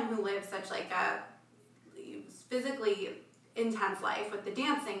someone who lives such a physically intense life with the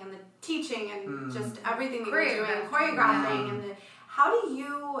dancing and the teaching and just everything that you're doing, choreographing, and how do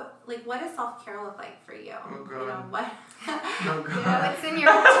you what does self-care look like for you? Oh God. What? What's in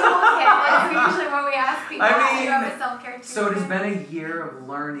your toolkit? That's usually what we ask people. Do you have a self-care toolkit? So it has been a year of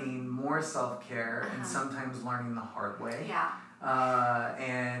learning more self-care and sometimes learning the hard way.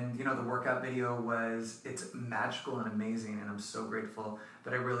 And the workout video it's magical and amazing, and I'm so grateful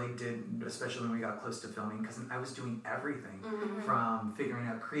that I really did, especially when we got close to filming, because I was doing everything from figuring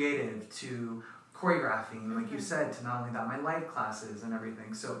out creative to choreographing, like you said, to not only that, my life classes and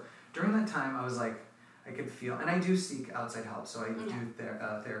everything. So during that time, I was I could feel, and I do seek outside help, so I do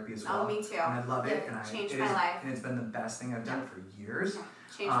therapy as well. Oh, me too. And I love it, and changed my life. And it's been the best thing I've done for years.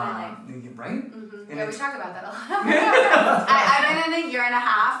 Changed my life. Right? And we talk about that a lot. I've been in a year and a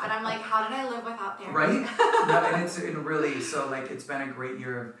half, and I'm like, how did I live without therapy? Right? And it's really, so it's been a great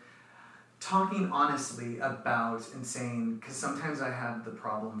year of talking honestly about and saying, because sometimes I had the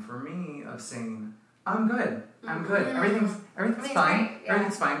problem for me of saying, I'm good, everything's fine,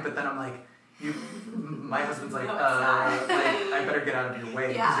 everything's fine, but then I'm like, my husband's like, I better get out of your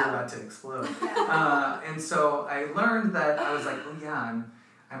way because you're about to explode. And so I learned that I was like,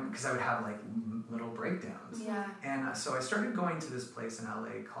 I'm because I would have little breakdowns. And so I started going to this place in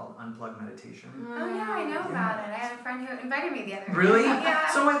LA called Unplugged Meditation. Oh yeah, I know about it. I had a friend who invited me the other day. Really?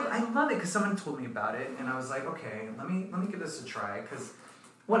 So I love it because someone told me about it, and I was like, okay, let me give this a try, because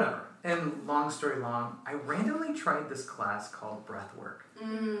whatever. And long story long, I randomly tried this class called Breathwork.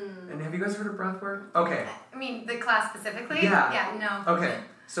 And have you guys heard of Breathwork? Okay. I mean, the class specifically? Yeah, no. Okay.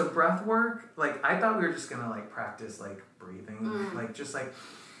 So Breathwork, I thought we were just gonna practice breathing,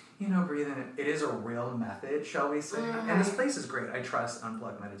 breathing. It is a real method, shall we say? And this place is great. I trust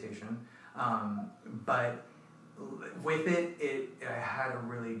Unplugged Meditation, but with it, I had a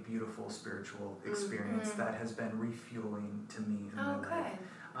really beautiful spiritual experience that has been refueling to me in my life.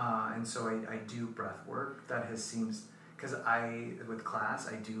 And so I do breath work that seems, because with class,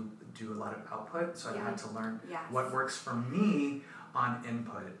 I do a lot of output, so I've had to learn what works for me on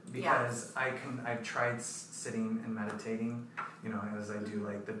input, because I've tried sitting and meditating, as I do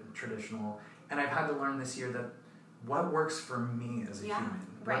the traditional, and I've had to learn this year that what works for me as a human,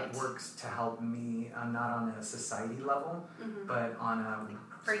 what works to help me, not on a society level, but on a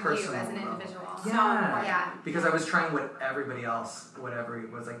for personal you as an level. individual. Because I was trying what everybody else, whatever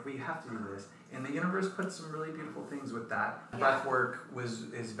it was, we have to do this. And the universe put some really beautiful things with that. Breath work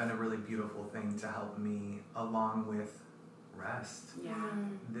has been a really beautiful thing to help me, along with rest. Yeah.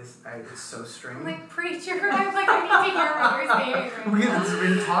 It's so strange. I'm like, preacher, I was like, I need to hear what you're saying right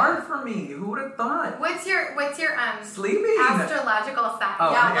now. It's hard for me. Who would have thought? What's your Sleeping. astrological sign?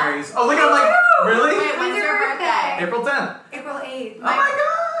 Oh, Yeah, I'm Aries. Oh, look, I'm like, really? Wait, when's your birthday? April 10th. April 8th. Oh my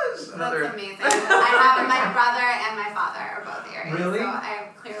gosh! That's amazing. I have my brother and my father are both Aries. Really? So I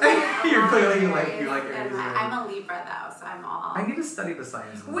clearly You're clearly you Aries, like Aries. and right? I'm a Libra though, so I'm all. I need to study the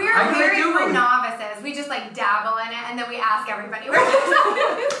science. We're it. novices. We just like dabble in it and then we ask everybody. We're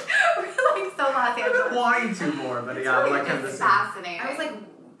like so Los Angeles. Wanting to more, but yeah, I'm like kind of the It's same. fascinating. I was like,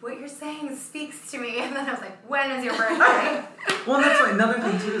 what you're saying speaks to me. And then I was like, when is your birthday? Well, that's like, another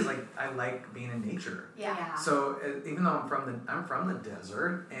thing too is like I like being in nature. Yeah. So even though I'm from the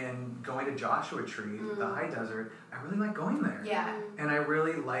desert and going to Joshua Tree, the high desert, I really like going there. Yeah. And I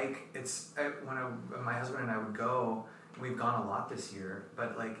really like my husband and I would go. We've gone a lot this year,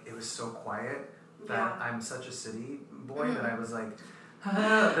 but like it was so quiet that I'm such a city boy that I was like.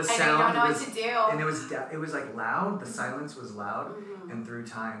 The sound I don't know was, what to do. and it was like loud. The silence was loud, and through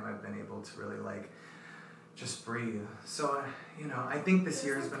time, I've been able to really like just breathe. So I think this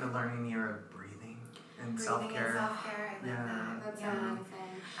year has been a learning year of breathing and self-care. Self-care. I like that. That's yeah.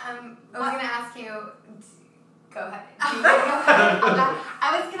 amazing. I was gonna ask you. Go ahead.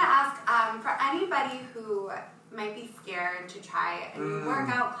 I was gonna ask for anybody who might be scared to try a new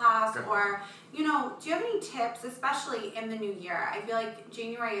workout class, or do you have any tips, especially in the new year? I feel like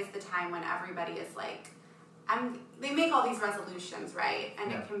January is the time when everybody is like, they make all these resolutions, right?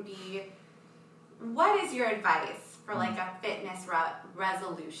 And it can be, what is your advice for like a fitness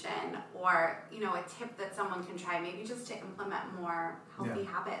resolution, or a tip that someone can try, maybe just to implement more healthy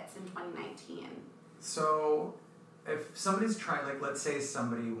habits in 2019? So if somebody's trying, like let's say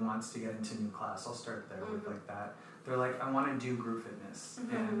somebody wants to get into a new class, I'll start there with like that. They're like, I want to do group fitness,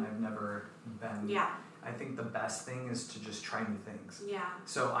 and I've never been. Yeah. I think the best thing is to just try new things. Yeah.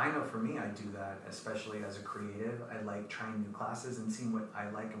 So I know for me, I do that, especially as a creative. I like trying new classes and seeing what I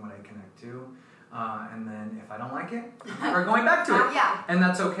like and what I connect to. And then if I don't like it, we're going back to it. Yeah. And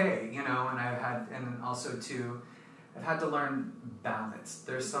that's okay, and also too, I've had to learn balance.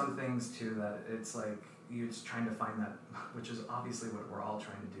 There's some things too that it's like, you're just trying to find that, which is obviously what we're all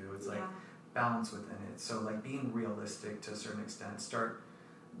trying to do. It's like balance within it. So like being realistic to a certain extent.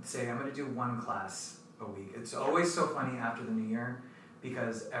 Say I'm going to do one class a week. It's always so funny after the new year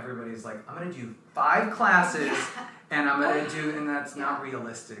because everybody's like, I'm going to do 5 classes and I'm going to do, and that's not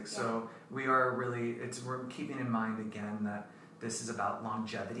realistic. So we're keeping in mind again that this is about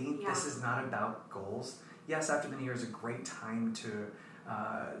longevity. Yeah. This is not about goals. Yes, after the new year is a great time to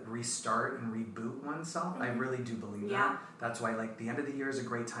restart and reboot oneself. I really do believe that. That's why like the end of the year is a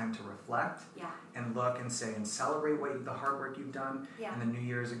great time to reflect and look and say and celebrate the hard work you've done. And the new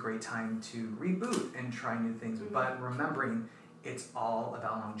year is a great time to reboot and try new things. But remembering it's all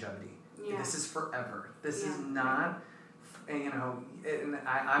about longevity. This is forever. This is not,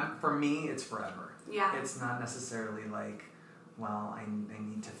 for me, it's forever. It's not necessarily like, well, I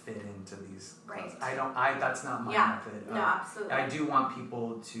need to fit into these clothes. That's not my method. No, absolutely. I do want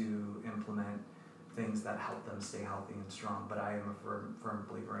people to implement things that help them stay healthy and strong, but I am a firm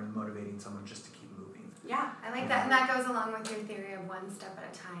believer in motivating someone just to keep moving. Yeah. I like that, and that goes along with your theory of one step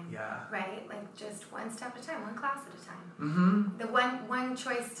at a time. Yeah. Right? Like just one step at a time, one class at a time. Mm-hmm. The one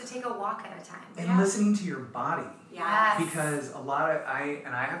choice to take a walk at a time. And listening to your body. Yes. Because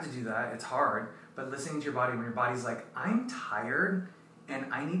I have to do that, it's hard, but listening to your body when your body's like, I'm tired and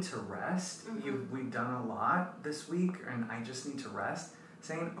I need to rest. We've done a lot this week and I just need to rest.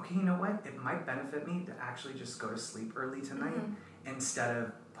 Saying, okay, you know what? It might benefit me to actually just go to sleep early tonight instead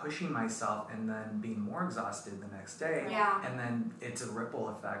of pushing myself and then being more exhausted the next day. Yeah. And then it's a ripple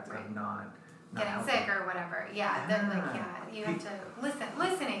effect of not getting helping. sick or whatever. Yeah. You have to listen.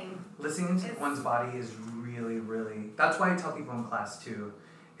 Listening to one's body is really, really. That's why I tell people in class too,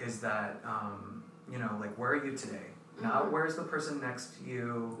 is that like where are you today? Not where's the person next to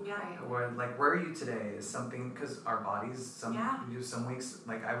you. Yeah. Where are you today is something, because our bodies, some weeks,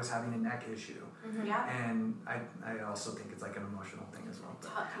 like I was having a neck issue. Yeah. And I also think it's like an emotional thing as well.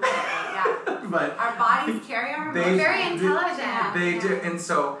 Yeah. But our bodies carry our emotions. Very intelligent. They do. And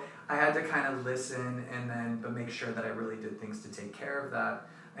so I had to kind of listen but make sure that I really did things to take care of that.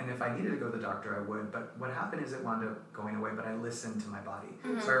 And if I needed to go to the doctor, I would. But what happened is it wound up going away, but I listened to my body.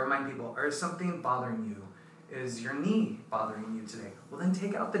 So I remind people, is something bothering you? Is your knee bothering you today? Well, then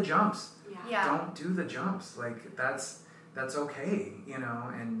take out the jumps. Yeah. Don't do the jumps. Like that's okay,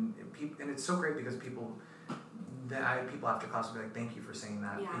 and it's so great because people people after class would be like, thank you for saying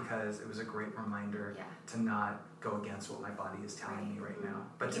that, because it was a great reminder to not go against what my body is telling me right now,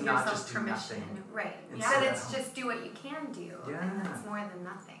 but to not just do nothing. Right. But it's just do what you can do, and that's more than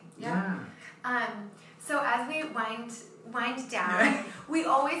nothing. So as we wind down, we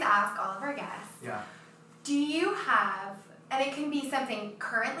always ask all of our guests, do you have, and it can be something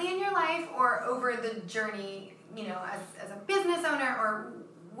currently in your life or over the journey, you know, as a business owner or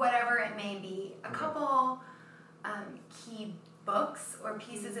whatever it may be, a couple key books or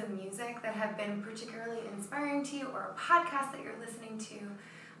pieces of music that have been particularly inspiring to you, or a podcast that you're listening to?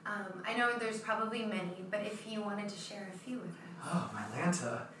 I know there's probably many, but if you wanted to share a few with us. Oh, my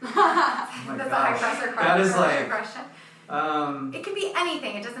Lanta. That's a high pressure question. That is like... it could be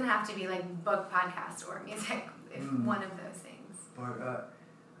anything. It doesn't have to be like book, podcast, or music. If one of those things. But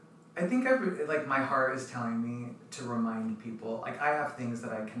I think like my heart is telling me to remind people. Like I have things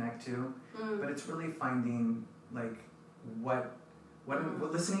that I connect to, but it's really finding like what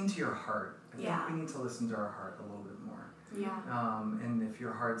listening to your heart. I think we need to listen to our heart a little bit more. And if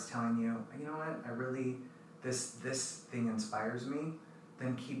your heart's telling you, you know what, I really this thing inspires me,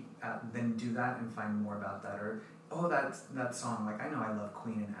 then then do that and find more about that. Or that song, like I know I love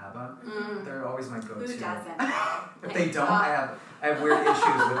Queen and ABBA. They're always my go-to. Who doesn't? If they don't, I have weird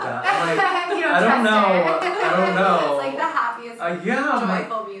issues with that. Like, I don't know. It's like the happiest,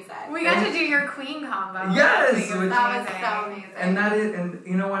 joyful music. We got to do your Queen combo. Yes, that was so amazing. And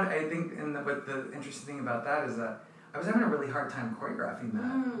you know what I think, but the interesting thing about that is that I was having a really hard time choreographing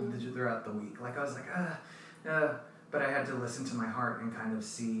that throughout the week. Like I was like, but I had to listen to my heart and kind of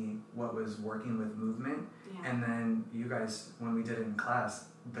see what was working with movement. And then you guys, when we did it in class,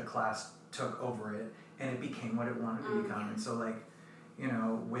 the class took over it and it became what it wanted to become. And so like, you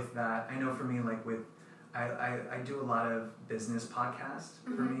know, with that, I know for me, like I do a lot of business podcasts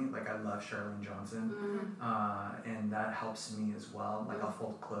for me. Like I love Charlene Johnson, and that helps me as well. Like I'll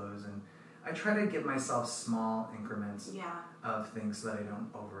fold clothes, and I try to give myself small increments of things so that I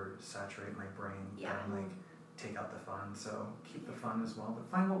don't oversaturate my brain. And like take out the fun. So keep the fun as well, but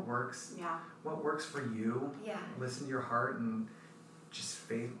find what works. What works for you. Listen to your heart and just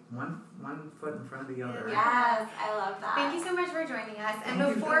faith one foot in front of the other. Yes, I love that. Thank you so much for joining us. And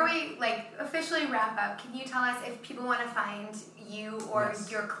before we officially wrap up, can you tell us if people want to find you or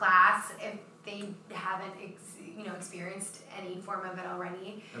your class, if they haven't experienced any form of it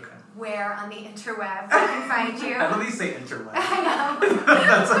already, where on the interweb they can find you? I love you say interweb. I know.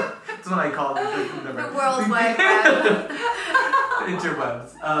 that's what I call it. The World Wide Web.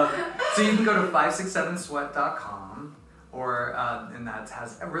 Interwebs. So you can go to 567sweat.com, or and that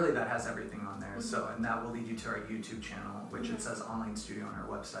has everything on there. So and that will lead you to our YouTube channel, which it says online studio on our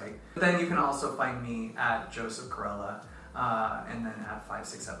website. But then you can also find me at Joseph Corella, and then at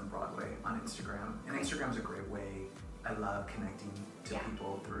 567 Broadway on Instagram. And Instagram's a great way. I love connecting to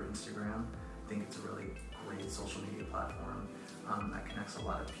people through Instagram. I think it's a really great social media platform that connects a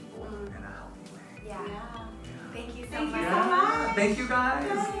lot of people in a healthy way. Thank you so much. Thank you guys.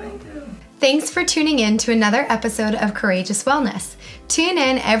 Thank you. Thanks for tuning in to another episode of Courageous Wellness. Tune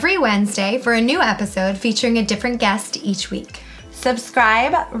in every Wednesday for a new episode featuring a different guest each week.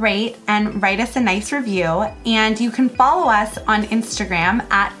 Subscribe, rate, and write us a nice review. And you can follow us on Instagram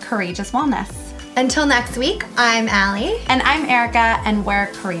at Courageous Wellness. Until next week, I'm Allie. And I'm Erica, and we're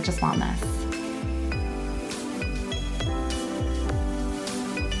Courageous Wellness.